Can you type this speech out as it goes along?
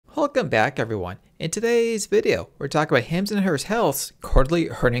Welcome back, everyone. In today's video, we're talking about HIMS and Hers Health's quarterly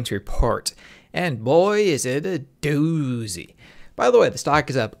earnings report. And boy, is it a doozy. By the way, the stock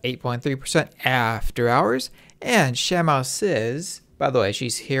is up 8.3% after hours. And Shamow says, by the way,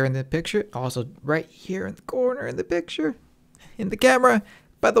 she's here in the picture, also right here in the corner in the picture, in the camera.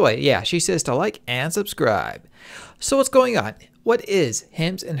 By the way, yeah, she says to like and subscribe. So what's going on? What is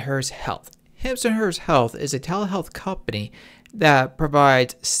HIMS and Hers Health? HIMS and Hers Health is a telehealth company that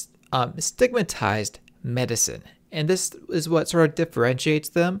provides stigmatized medicine. And this is what sort of differentiates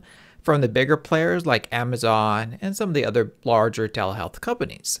them from the bigger players like Amazon and some of the other larger telehealth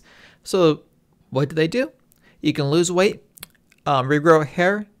companies. So what do they do? You can lose weight, regrow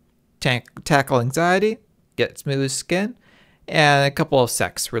hair, tackle anxiety, get smooth skin, and a couple of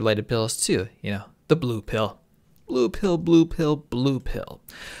sex-related pills too. You know, the blue pill. Blue pill, blue pill, blue pill.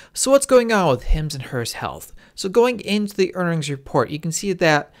 So what's going on with HIMS and Hers Health? So going into the earnings report, you can see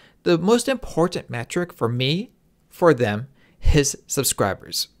that the most important metric for me, for them, is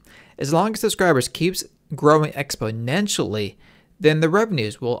subscribers. As long as subscribers keeps growing exponentially, then the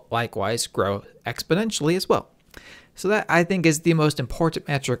revenues will likewise grow exponentially as well. So that, I think, is the most important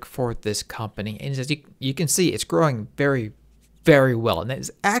metric for this company. And as you can see, it's growing very, very well. And it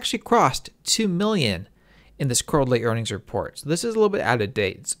has actually crossed 2 million in this quarterly earnings report. So this is a little bit out of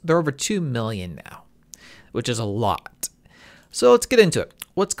date. They're over 2 million now, which is a lot. So let's get into it.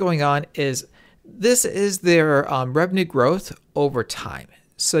 What's going on is this is their revenue growth over time.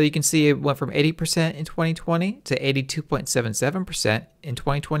 So you can see it went from 80% in 2020 to 82.77% in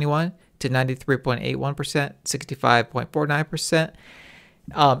 2021 to 93.81%, 65.49%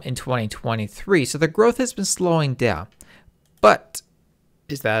 in 2023. So the growth has been slowing down. But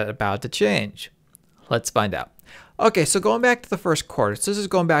is that about to change? Let's find out. Okay, so going back to the first quarter. So this is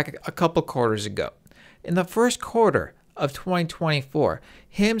going back a couple quarters ago. In the first quarter of 2024,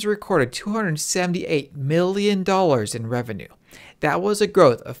 HIMS recorded $278 million in revenue. That was a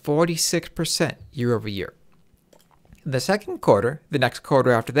growth of 46% year over year. In the second quarter, the next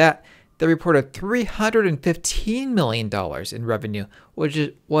quarter after that, they reported $315 million in revenue,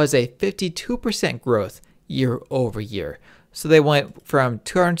 which was a 52% growth year over year. So they went from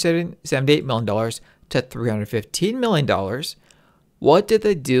 $278 million to $315 million. What did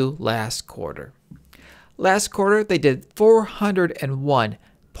they do last quarter? Last quarter, they did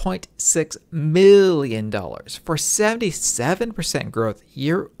 $401.6 million for 77% growth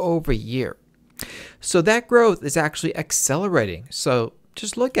year over year. So that growth is actually accelerating. So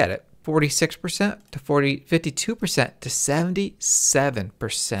just look at it, 46% to 52% to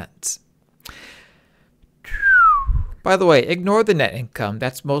 77%. By the way, ignore the net income.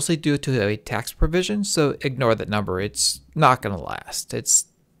 That's mostly due to a tax provision, so ignore that number. It's not going to last.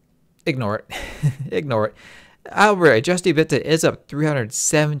 Ignore it. Ignore it. However, adjusted EBITDA is up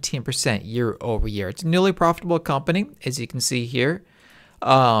 317% year over year. It's a newly profitable company, as you can see here,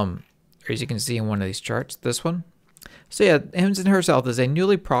 or as you can see in one of these charts, this one. So yeah, HIMS and Hers Health is a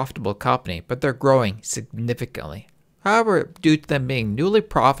newly profitable company, but they're growing significantly. However, due to them being newly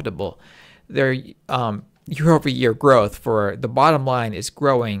profitable, their year-over-year growth for the bottom line is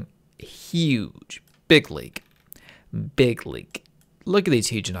growing huge. Big league. Big league. Look at these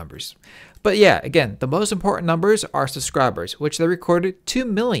huge numbers. But yeah, again, the most important numbers are subscribers, which they recorded 2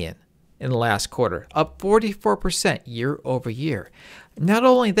 million in the last quarter, up 44% year over year. Not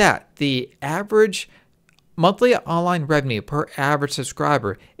only that, the average monthly online revenue per average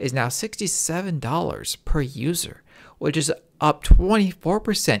subscriber is now $67 per user, which is up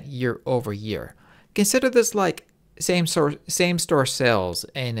 24% year over year. Consider this like same store sales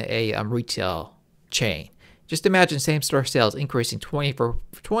in a retail chain. Just imagine same store sales increasing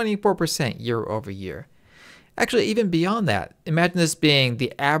 24% year over year. Actually, even beyond that, imagine this being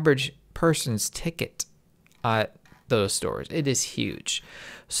the average person's ticket at those stores. It is huge.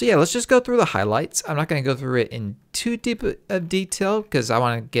 So yeah, let's just go through the highlights. I'm not going to go through it in too deep of detail because I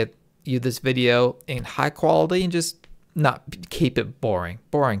want to get you this video in high quality and just not keep it boring.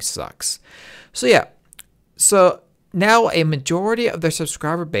 Boring sucks. So yeah, so now a majority of their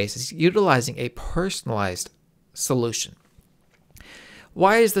subscriber base is utilizing a personalized solution.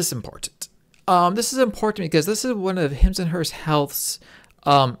 Why is this important? This is important because this is one of HIMS and Hers Health's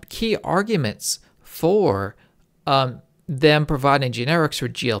key arguments for them providing generics for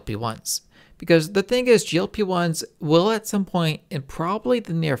GLP-1s. Because the thing is, GLP-1s will at some point in probably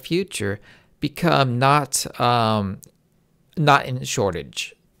the near future become not in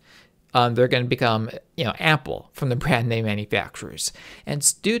shortage. They're going to become, ample from the brand name manufacturers.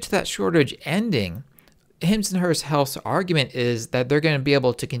 And due to that shortage ending, HIMS and Hers Health's argument is that they're going to be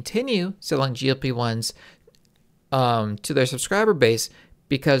able to continue selling GLP-1s to their subscriber base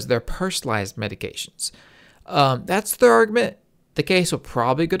because they're personalized medications. That's their argument. The case will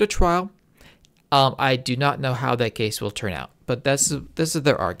probably go to trial. I do not know how that case will turn out, but this is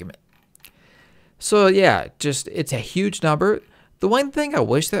their argument. So yeah, it's a huge number. The one thing I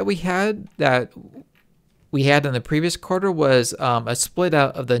wish that we had in the previous quarter was a split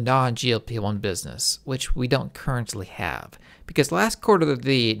out of the non-GLP-1 business, which we don't currently have. Because last quarter,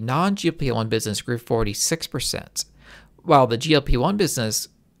 the non-GLP-1 business grew 46%, while the GLP-1 business,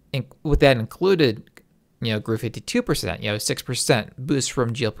 with that included, grew 52%, 6% boost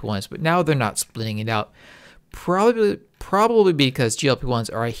from GLP-1s, but now they're not splitting it out. Probably because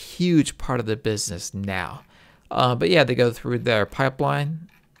GLP-1s are a huge part of the business now. But yeah, they go through their pipeline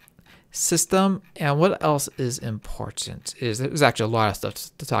system. And what else is important there's actually a lot of stuff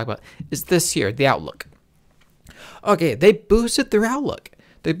to talk about, is this here, the outlook. Okay, they boosted their outlook.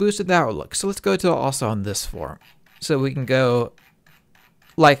 So let's go to also on this form. So we can go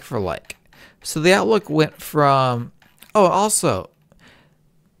like for like. So the outlook went from, also,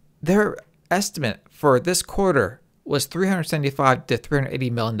 their estimate for this quarter was $375 to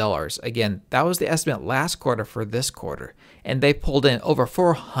 $380 million. Again, that was the estimate last quarter for this quarter. And they pulled in over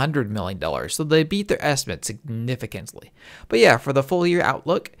 $400 million. So they beat their estimate significantly. But yeah, for the full year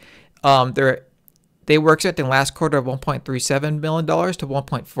outlook, they were expecting last quarter of $1.37 billion to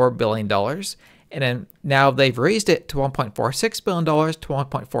 $1.4 billion. And then now they've raised it to $1.46 billion to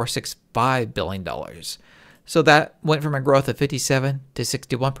 $1.465 billion. So that went from a growth of 57 to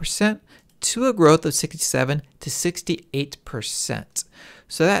 61% to a growth of 67 to 68%.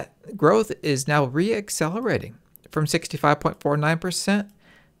 So that growth is now re-accelerating from 65.49%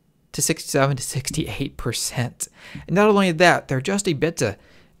 to 67 to 68%. And not only that, their adjusted EBITDA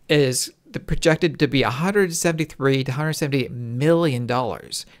is projected to be $173 to $178 million.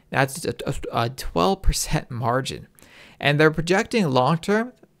 That's a 12% margin. And they're projecting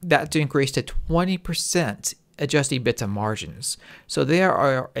long-term that to increase to 20% adjusted EBITDA margins. So they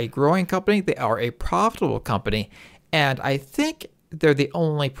are a growing company. They are a profitable company. And I think they're the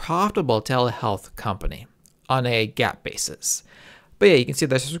only profitable telehealth company on a GAAP basis. But yeah, you can see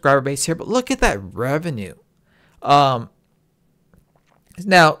the subscriber base here. But look at that revenue. Now,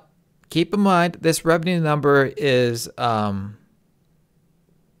 keep in mind, this revenue number is, wow.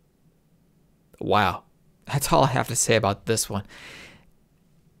 That's all I have to say about this one.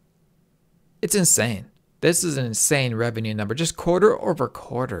 It's insane. This is an insane revenue number, just quarter over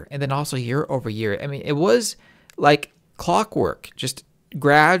quarter, and then also year over year. I mean, it was like clockwork, just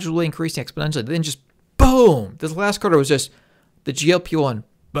gradually increasing exponentially. Then just boom. This last quarter was just the GLP-1,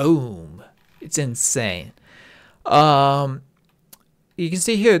 boom. It's insane. You can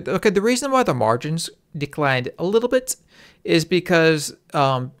see here, okay, the reason why the margins declined a little bit is because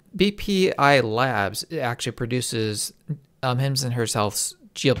BPI Labs actually produces HIMS and Hers Health's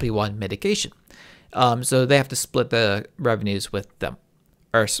GLP-1 medication. So they have to split the revenues with them.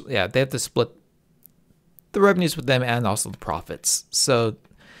 Or yeah, they have to split the revenues with them and also the profits. So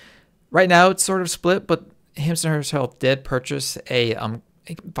right now it's sort of split, but HIMS and Hers Health did purchase a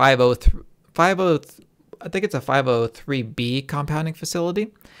 503B compounding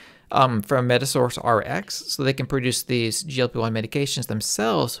facility from Medisource RX, so they can produce these GLP-1 medications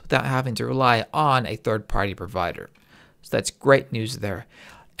themselves without having to rely on a third-party provider. So that's great news there.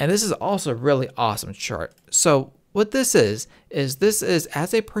 And this is also a really awesome chart. So what this is this is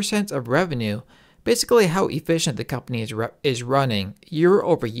as a percent of revenue, basically how efficient the company is running year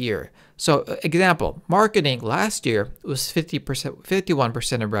over year. So example, marketing last year was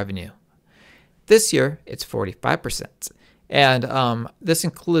 51% of revenue. This year, it's 45%, and this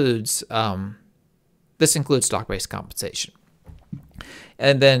includes stock-based compensation.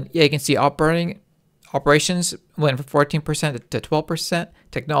 And then, yeah, you can see operations went from 14% to 12%.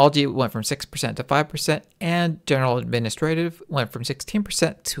 Technology went from 6% to 5%, and general administrative went from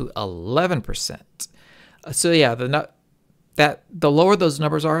 16% to 11%. So yeah, the lower those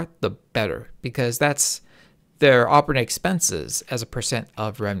numbers are, the better, because that's their operating expenses as a percent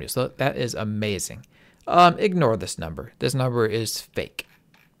of revenue. So that is amazing. Ignore this number. This number is fake.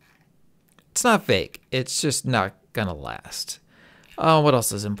 It's not fake. It's just not gonna last. What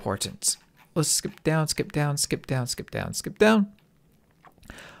else is important? Let's skip down.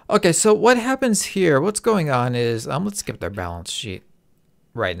 Okay, so what happens here? What's going on is, let's skip their balance sheet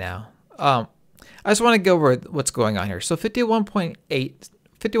right now. I just want to go over what's going on here. So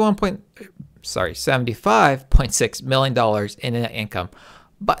 $75.6 million in net income,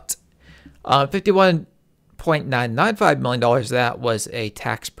 but $51.995 million of that was a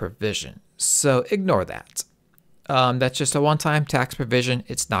tax provision. So ignore that. That's just a one-time tax provision.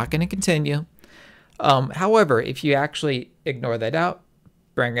 It's not going to continue. However, if you actually ignore that out,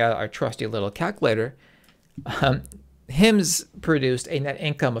 bring out our trusty little calculator, HIMS produced a net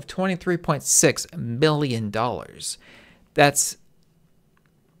income of $23.6 million. That's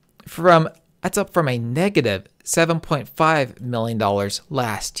up from a negative $7.5 million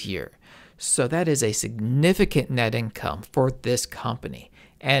last year. So that is a significant net income for this company.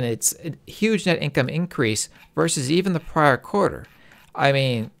 And it's a huge net income increase versus even the prior quarter. I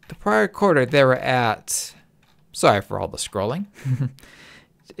mean, the prior quarter they were at, sorry for all the scrolling.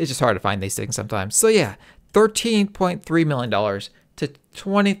 It's just hard to find these things sometimes. So yeah, $13.3 million to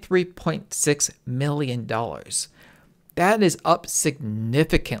 $23.6 million. That is up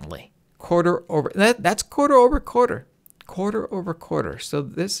significantly. That's quarter over quarter. So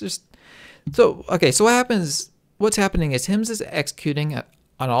this is, okay, so what's happening is HIMS is executing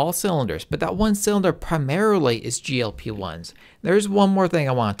on all cylinders, but that one cylinder primarily is GLP-1s. There's one more thing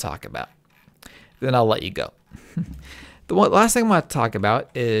I want to talk about. Then I'll let you go. The last thing I want to talk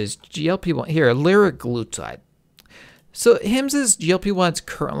about is GLP-1, here, liraglutide. So HIMS's GLP-1s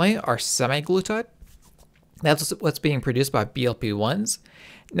currently are semaglutide. That's what's being produced by GLP-1s.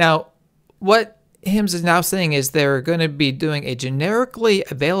 Now, what HIMS is now saying is they're going to be doing a generically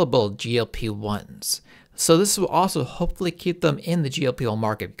available GLP-1s. So this will also hopefully keep them in the GLP-1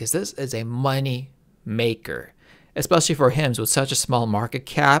 market, because this is a money maker, especially for HIMS with such a small market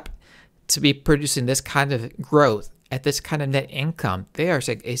cap. To be producing this kind of growth at this kind of net income, they are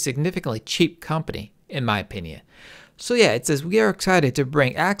a significantly cheap company, in my opinion. So yeah, it says we are excited to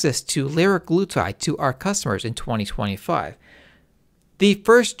bring access to liraglutide to our customers in 2025. The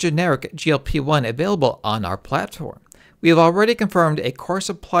first generic GLP-1 available on our platform. We have already confirmed a core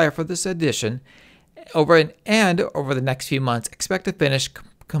supplier for this edition, over the next few months expect to finish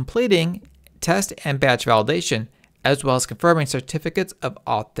completing test and batch validation, as well as confirming certificates of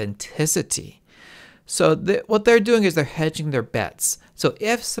authenticity. So what they're doing is they're hedging their bets. So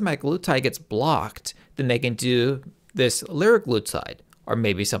if semaglutide gets blocked, then they can do this liraglutide or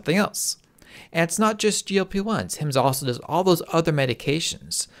maybe something else. And it's not just GLP-1s. HIMS also does all those other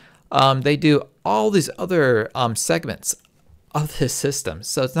medications. They do all these other segments of this system.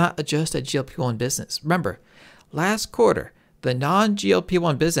 So it's not just a GLP-1 business. Remember, last quarter, the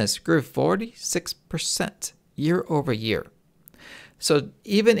non-GLP-1 business grew 46% year over year. So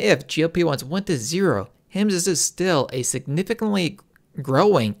even if GLP-1s went to zero, HIMS is still a significantly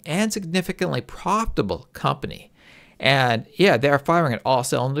growing and significantly profitable company. And yeah, they are firing at all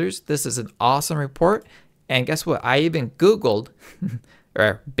cylinders. This is an awesome report. And guess what? I even Googled,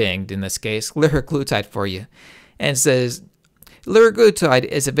 or binged in this case, liraglutide for you. And it says, liraglutide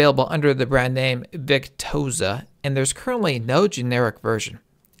is available under the brand name Victoza, and there's currently no generic version.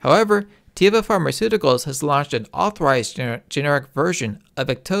 However, Teva Pharmaceuticals has launched an authorized generic version of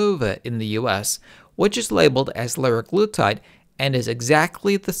Victoza in the US, which is labeled as liraglutide and is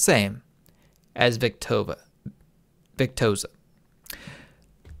exactly the same as Victoza.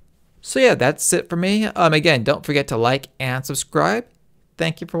 So yeah, that's it for me. Again, don't forget to like and subscribe.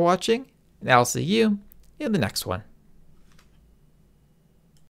 Thank you for watching, and I'll see you in the next one.